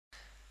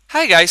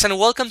Hi guys, and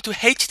welcome to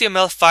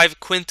HTML5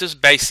 Quintus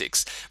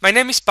Basics. My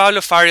name is Pablo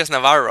Farias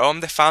Navarro,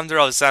 I'm the founder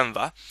of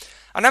ZENVA,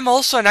 and I'm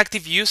also an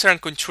active user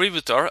and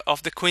contributor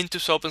of the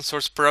Quintus open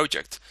source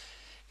project.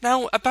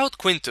 Now, about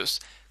Quintus.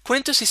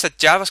 Quintus is a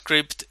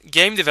JavaScript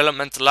game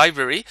development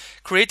library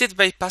created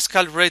by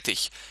Pascal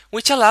Rettig,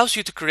 which allows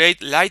you to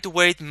create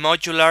lightweight,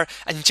 modular,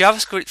 and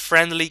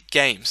JavaScript-friendly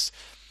games.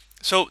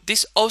 So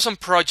this awesome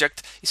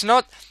project is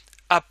not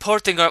a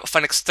porting of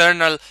an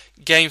external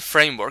game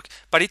framework,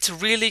 but it's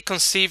really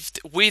conceived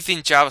within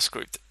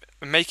JavaScript,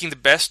 making the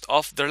best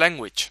of their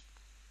language.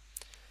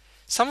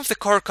 Some of the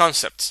core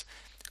concepts.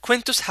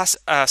 Quintus has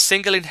a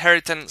single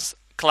inheritance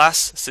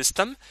class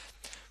system,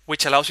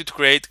 which allows you to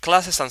create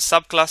classes and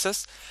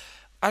subclasses,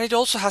 and it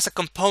also has a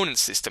component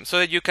system, so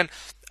that you can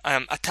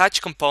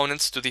attach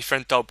components to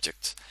different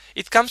objects.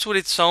 It comes with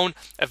its own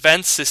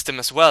event system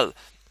as well,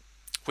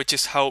 which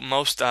is how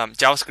most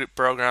JavaScript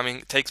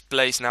programming takes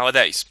place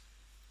nowadays.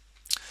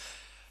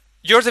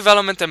 Your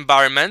development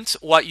environment,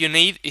 what you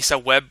need is a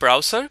web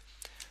browser,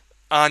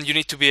 and you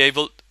need to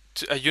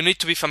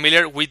be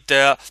familiar with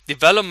the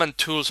development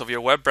tools of your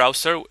web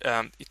browser.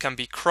 It can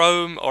be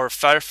Chrome or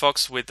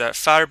Firefox with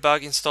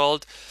Firebug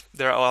installed.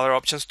 There are other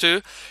options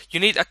too. You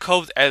need a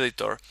code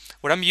editor.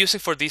 What I'm using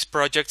for these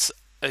projects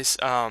is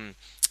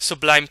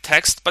Sublime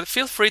Text, but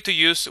feel free to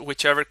use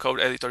whichever code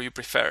editor you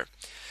prefer.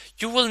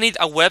 You will need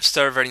a web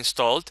server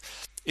installed.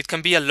 It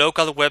can be a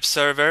local web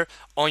server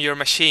on your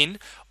machine,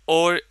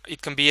 or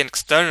it can be an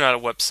external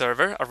web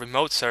server, a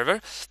remote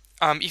server.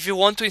 If you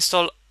want to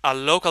install a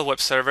local web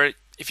server,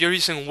 if you're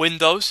using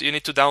Windows, you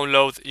need to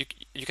download.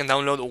 You can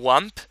download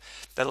WAMP.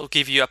 That will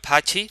give you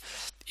Apache.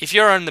 If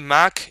you're on the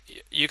Mac,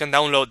 you can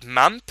download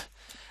MAMP.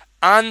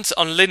 And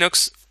on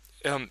Linux,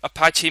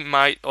 Apache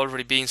might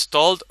already be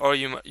installed, or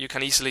you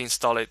can easily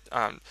install it.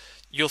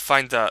 You'll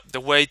find the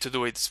way to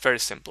do it is very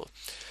simple.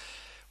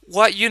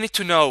 What you need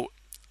to know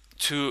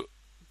to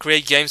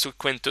create games with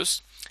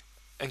Quintus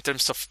in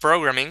terms of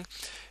programming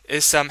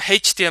is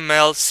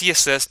HTML,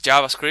 CSS,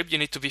 JavaScript. You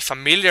need to be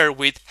familiar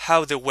with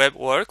how the web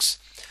works.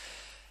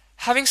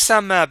 Having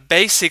some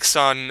basics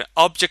on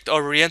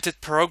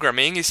object-oriented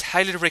programming is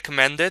highly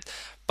recommended,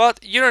 but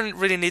you don't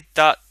really need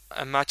that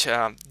much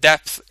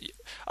depth.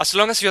 As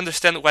long as you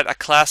understand what a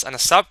class and a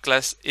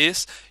subclass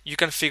is, you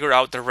can figure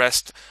out the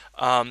rest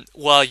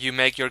while you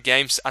make your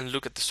games and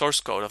look at the source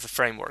code of the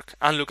framework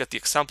and look at the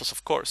examples,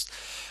 of course.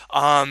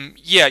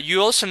 You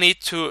also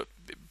need to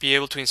be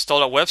able to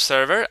install a web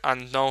server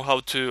and know how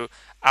to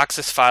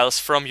access files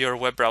from your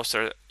web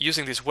browser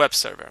using this web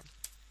server.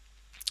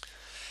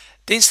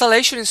 The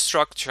installation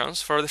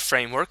instructions for the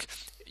framework,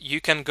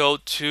 you can go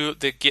to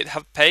the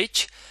GitHub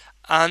page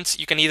and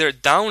you can either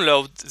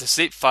download the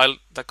zip file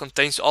that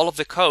contains all of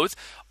the code,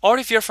 or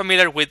if you're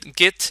familiar with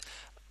Git,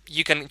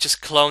 you can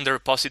just clone the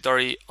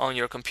repository on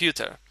your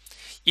computer.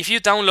 If you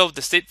download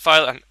the zip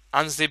file and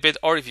unzip it,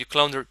 or if you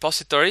clone the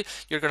repository,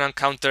 you're going to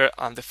encounter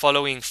the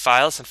following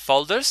files and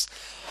folders.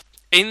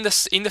 In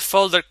the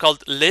folder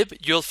called lib,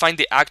 you'll find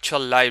the actual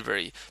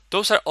library.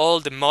 Those are all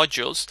the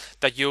modules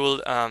that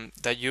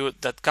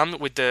that come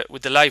with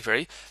the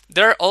library.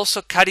 There are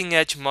also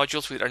cutting-edge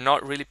modules which are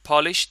not really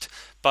polished,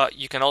 but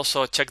you can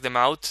also check them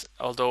out,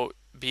 although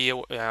be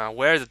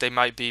aware that they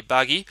might be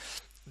buggy.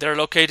 They're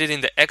located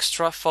in the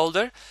extra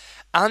folder,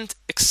 and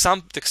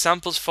the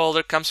examples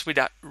folder comes with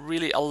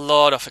a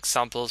lot of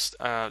examples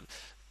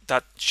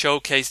that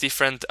showcase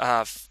different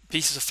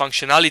pieces of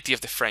functionality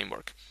of the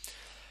framework.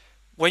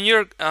 When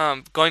you're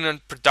going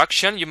on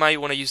production, you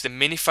might want to use the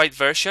minified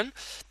version,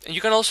 and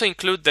you can also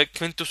include the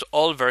Quintus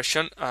All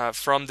version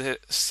from the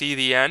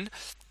CDN,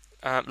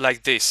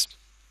 like this.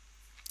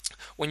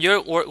 When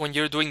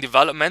you're doing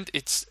development,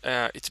 it's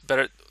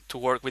better to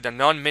work with a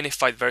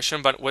non-minified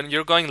version, but when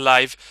you're going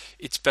live,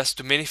 it's best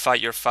to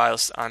minify your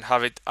files and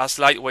have it as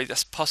lightweight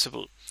as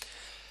possible.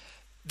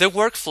 The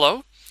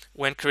workflow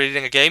when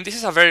creating a game, this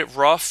is a very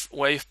rough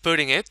way of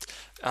putting it,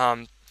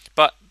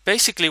 but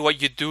basically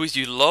what you do is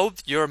you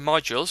load your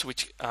modules,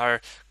 which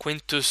are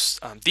Quintus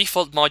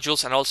default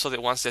modules and also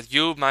the ones that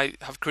you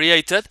might have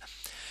created.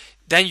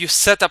 Then you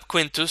set up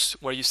Quintus,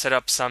 where you set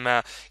up some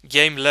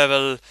game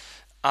level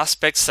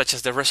aspects such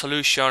as the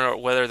resolution or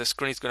whether the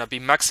screen is going to be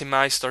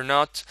maximized or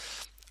not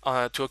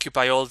to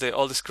occupy all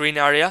the screen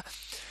area.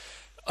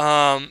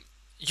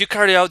 You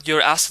carry out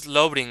your asset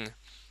loading,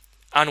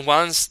 and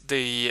once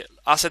the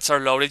assets are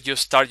loaded, you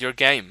start your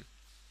game.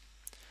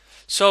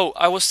 So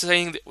I was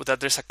saying that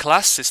there's a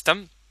class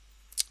system.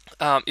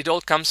 It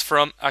all comes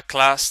from a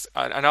class,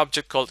 an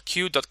object called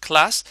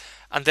q.class,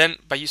 and then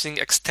by using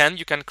extend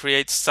you can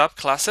create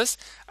subclasses,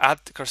 add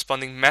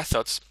corresponding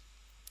methods.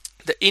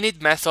 The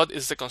init method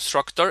is the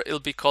constructor. It'll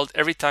be called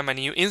every time a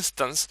new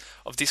instance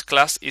of this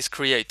class is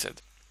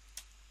created.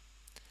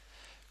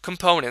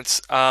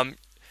 Components. I'm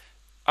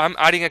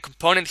adding a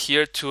component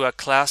here to a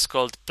class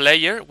called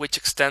player, which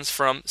extends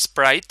from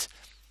sprite,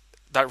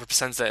 that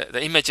represents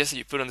the images that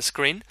you put on the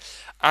screen,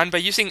 and by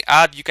using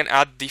add you can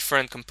add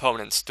different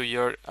components to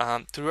your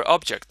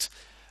object,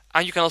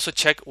 and you can also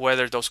check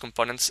whether those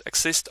components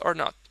exist or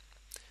not.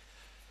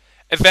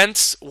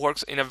 Events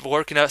work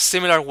in a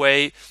similar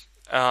way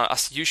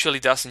as usually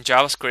does in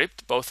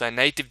JavaScript, both a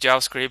native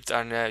JavaScript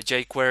and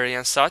jQuery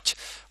and such,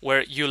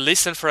 where you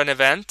listen for an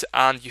event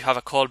and you have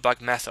a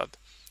callback method.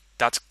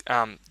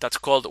 That's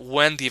called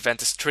when the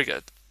event is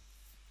triggered.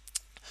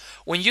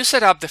 When you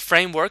set up the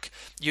framework,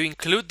 you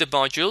include the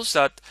modules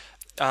that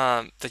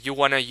you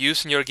want to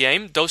use in your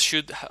game. Those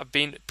should have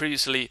been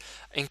previously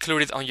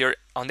included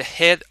on the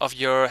head of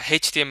your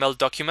HTML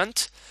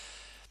document.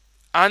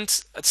 And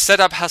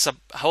setup has a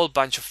whole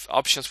bunch of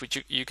options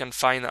which you can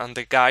find on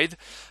the guide.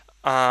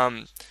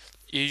 You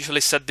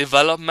usually set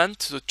development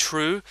to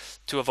true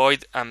to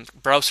avoid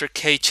browser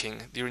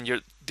caching during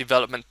your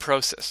development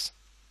process.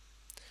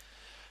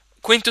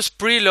 Quintus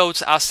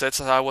preloads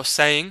assets, as I was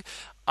saying,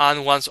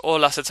 and once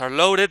all assets are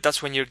loaded,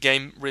 that's when your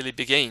game really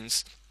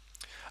begins.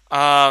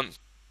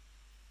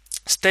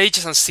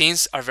 Stages and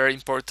scenes are very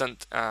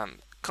important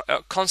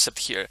concept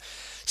here.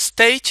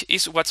 Stage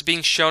is what's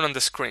being shown on the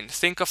screen.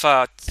 Think of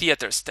a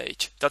theater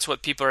stage. That's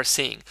what people are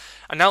seeing.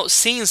 And now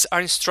scenes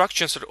are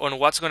instructions on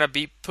what's going to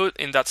be put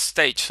in that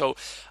stage. So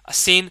a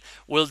scene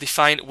will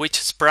define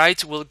which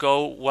sprites will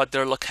go, what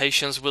their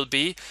locations will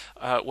be,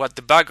 what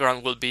the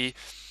background will be.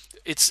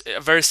 It's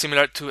very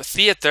similar to a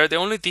theater. The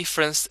only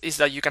difference is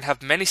that you can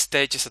have many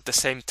stages at the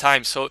same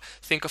time. So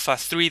think of a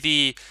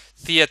 3D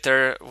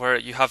theater where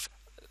you have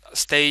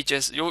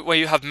stages, where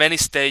you have many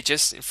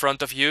stages in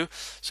front of you.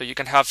 So you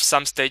can have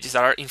some stages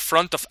that are in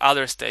front of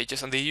other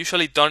stages, and they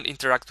usually don't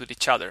interact with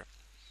each other.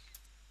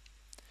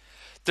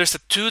 There's a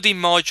 2D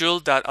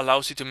module that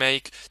allows you to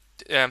make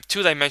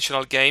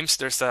two-dimensional games.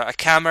 There's a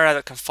camera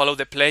that can follow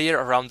the player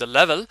around the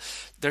level.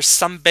 There's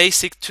some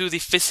basic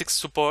 2D physics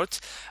support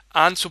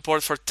and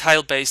support for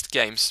tile-based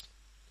games.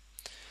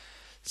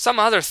 Some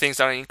other things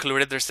that are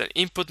included: there's an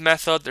input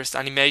method, there's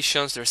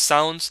animations, there's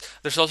sounds.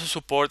 There's also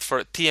support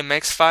for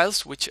TMX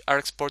files, which are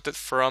exported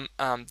from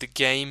the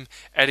game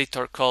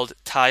editor called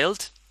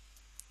Tiled.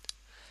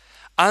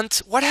 And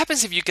what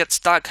happens if you get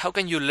stuck? How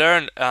can you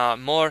learn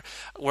more?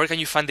 Where can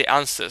you find the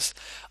answers?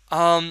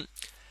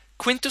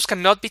 Quintus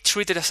cannot be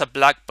treated as a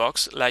black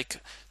box like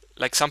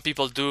some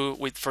people do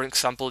with, for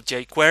example,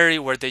 jQuery,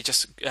 where they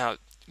just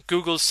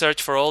Google search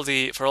for all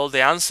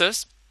the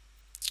answers.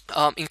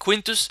 In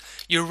Quintus,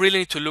 you really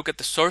need to look at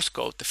the source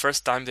code. The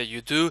first time that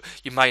you do,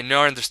 you might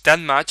not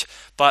understand much,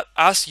 but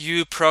as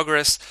you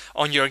progress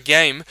on your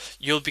game,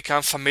 you'll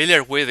become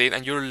familiar with it,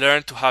 and you'll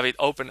learn to have it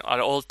open at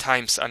all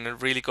times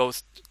and really go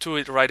to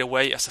it right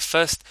away as a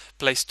first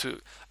place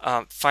to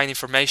find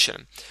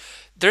information.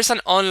 There's an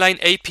online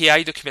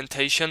API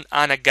documentation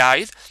and a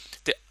guide.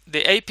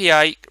 The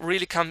API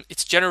really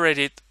it's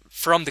generated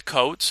from the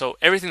code, so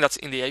everything that's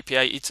in the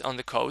API is on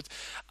the code.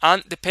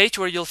 And the page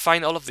where you'll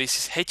find all of this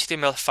is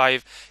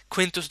HTML5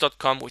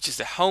 quintus.com, which is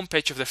the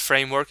homepage of the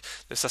framework.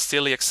 There's a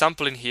silly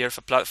example in here of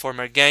a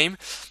platformer game.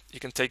 You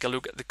can take a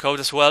look at the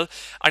code as well.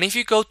 And if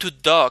you go to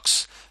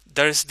docs,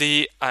 there's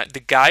the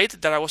guide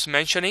that I was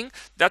mentioning.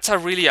 That's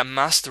really a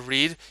must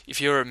read if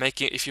you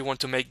want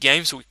to make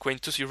games with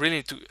Quintus. You really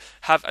need to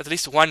have at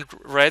least one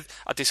read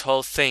at this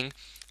whole thing.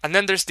 And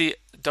then there's the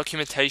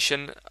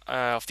documentation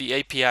of the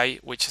API,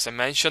 which, as I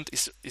mentioned,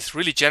 is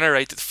really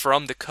generated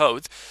from the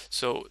code.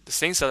 So the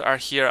things that are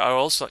here are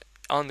also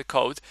on the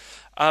code,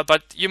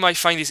 but you might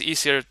find this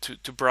easier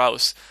to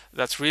browse.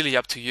 That's really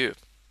up to you.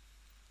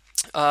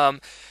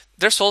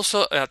 There's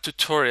also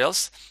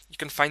tutorials. You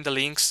can find the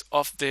links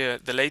of the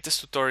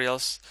latest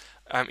tutorials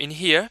in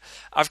here.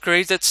 I've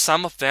created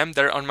some of them.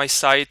 They're on my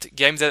site,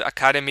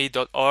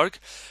 gamedevacademy.org.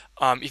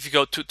 If you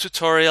go to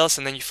tutorials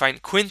and then you find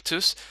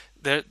Quintus,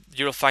 there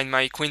you'll find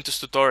my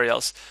Quintus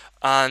tutorials.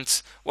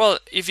 And well,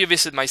 if you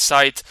visit my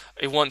site,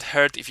 it won't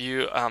hurt if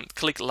you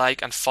click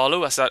like and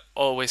follow, as that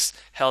always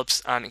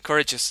helps and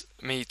encourages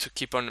me to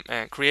keep on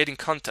creating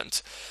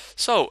content.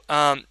 So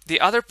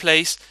the other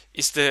place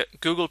is the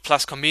Google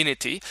Plus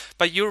community,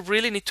 but you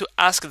really need to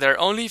ask there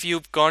only if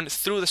you've gone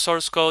through the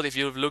source code, if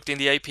you've looked in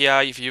the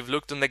API, if you've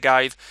looked on the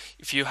guide,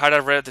 if you had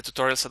read the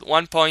tutorials at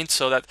one point,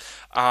 so that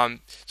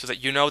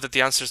you know that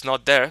the answer is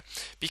not there.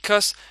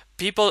 Because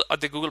people at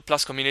the Google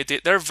Plus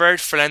community, they're very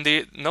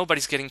friendly.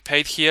 Nobody's getting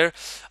paid here,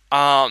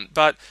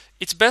 but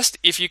it's best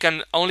if you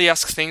can only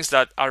ask things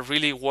that are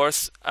really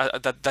worth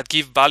that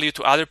give value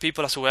to other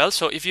people as well.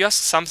 So if you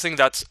ask something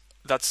that's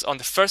on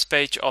the first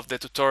page of the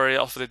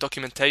tutorial, of the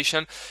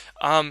documentation,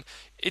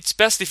 it's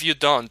best if you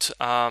don't.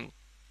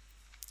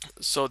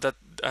 So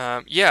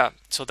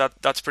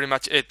that's pretty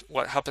much it.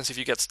 What happens if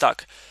you get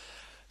stuck?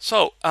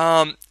 So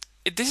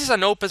this is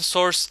an open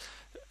source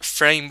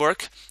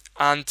framework,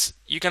 and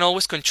you can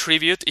always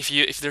contribute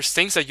if there's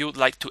things that you would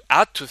like to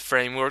add to the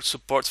framework,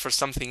 support for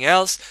something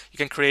else. You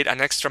can create an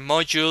extra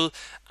module,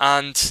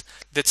 and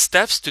the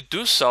steps to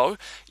do so,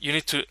 you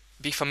need to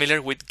be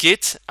familiar with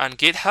Git and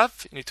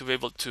GitHub. You need to be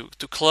able to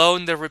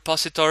clone the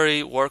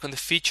repository, work on the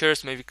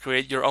features, maybe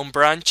create your own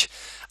branch,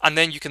 and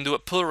then you can do a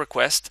pull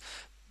request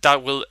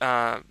that will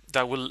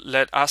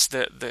let us,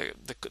 the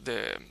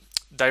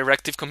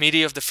directive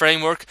committee of the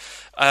framework,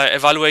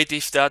 evaluate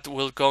if that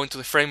will go into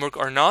the framework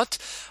or not.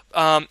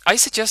 I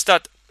suggest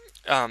that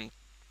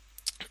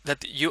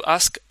that you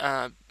ask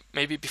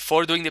maybe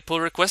before doing the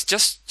pull request,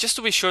 just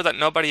to be sure that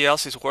nobody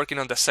else is working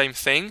on the same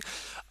thing.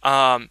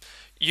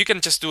 You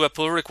can just do a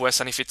pull request,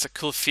 and if it's a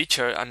cool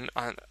feature and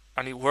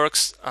it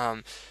works,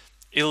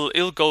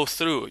 it'll go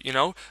through, you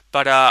know.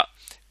 But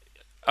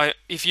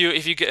if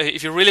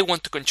you really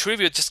want to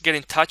contribute, just get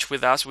in touch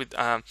with us, with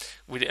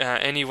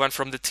anyone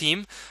from the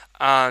team,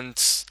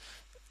 and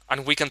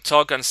we can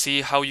talk and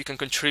see how you can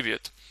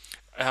contribute.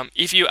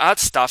 If you add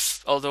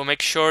stuff, although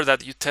make sure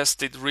that you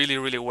test it really,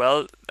 really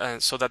well,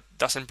 so that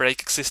doesn't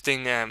break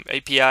existing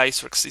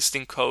APIs or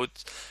existing code,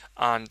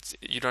 and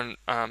you don't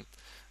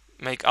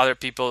make other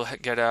people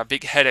get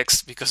big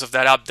headaches because of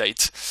that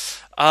update.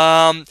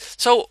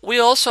 So we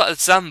also at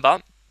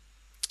ZENVA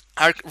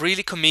are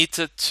really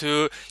committed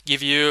to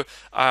give you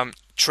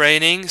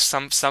training,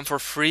 some for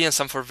free and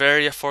some for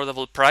very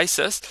affordable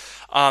prices.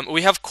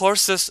 We have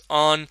courses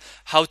on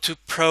how to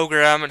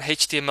program in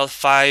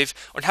HTML5,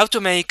 on how to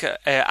make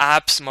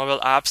apps, mobile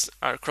apps,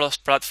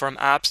 cross-platform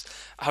apps,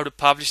 how to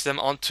publish them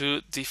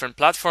onto different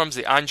platforms,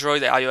 the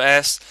Android, the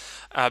iOS,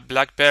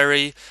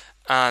 BlackBerry,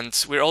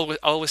 and we're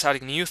always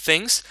adding new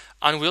things.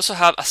 And we also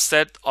have a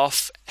set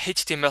of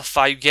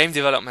HTML5 game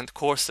development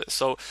courses.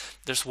 So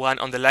there's one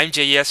on the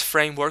Lime.js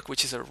framework,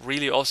 which is a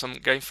really awesome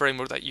game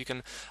framework that you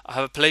can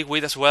have a play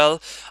with as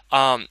well.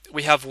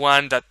 We have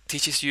one that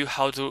teaches you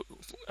how to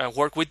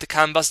work with the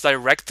canvas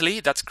directly.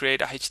 That's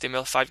create a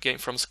HTML5 game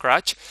from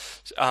scratch.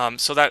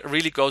 So that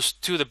really goes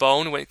to the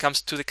bone when it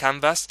comes to the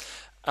canvas.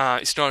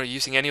 It's not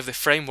using any of the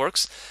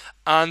frameworks.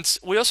 And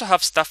we also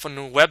have stuff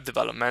on web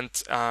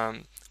development,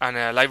 and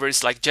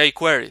libraries like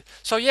jQuery.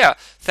 So yeah,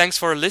 thanks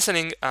for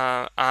listening,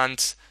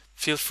 and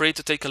feel free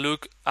to take a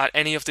look at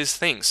any of these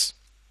things.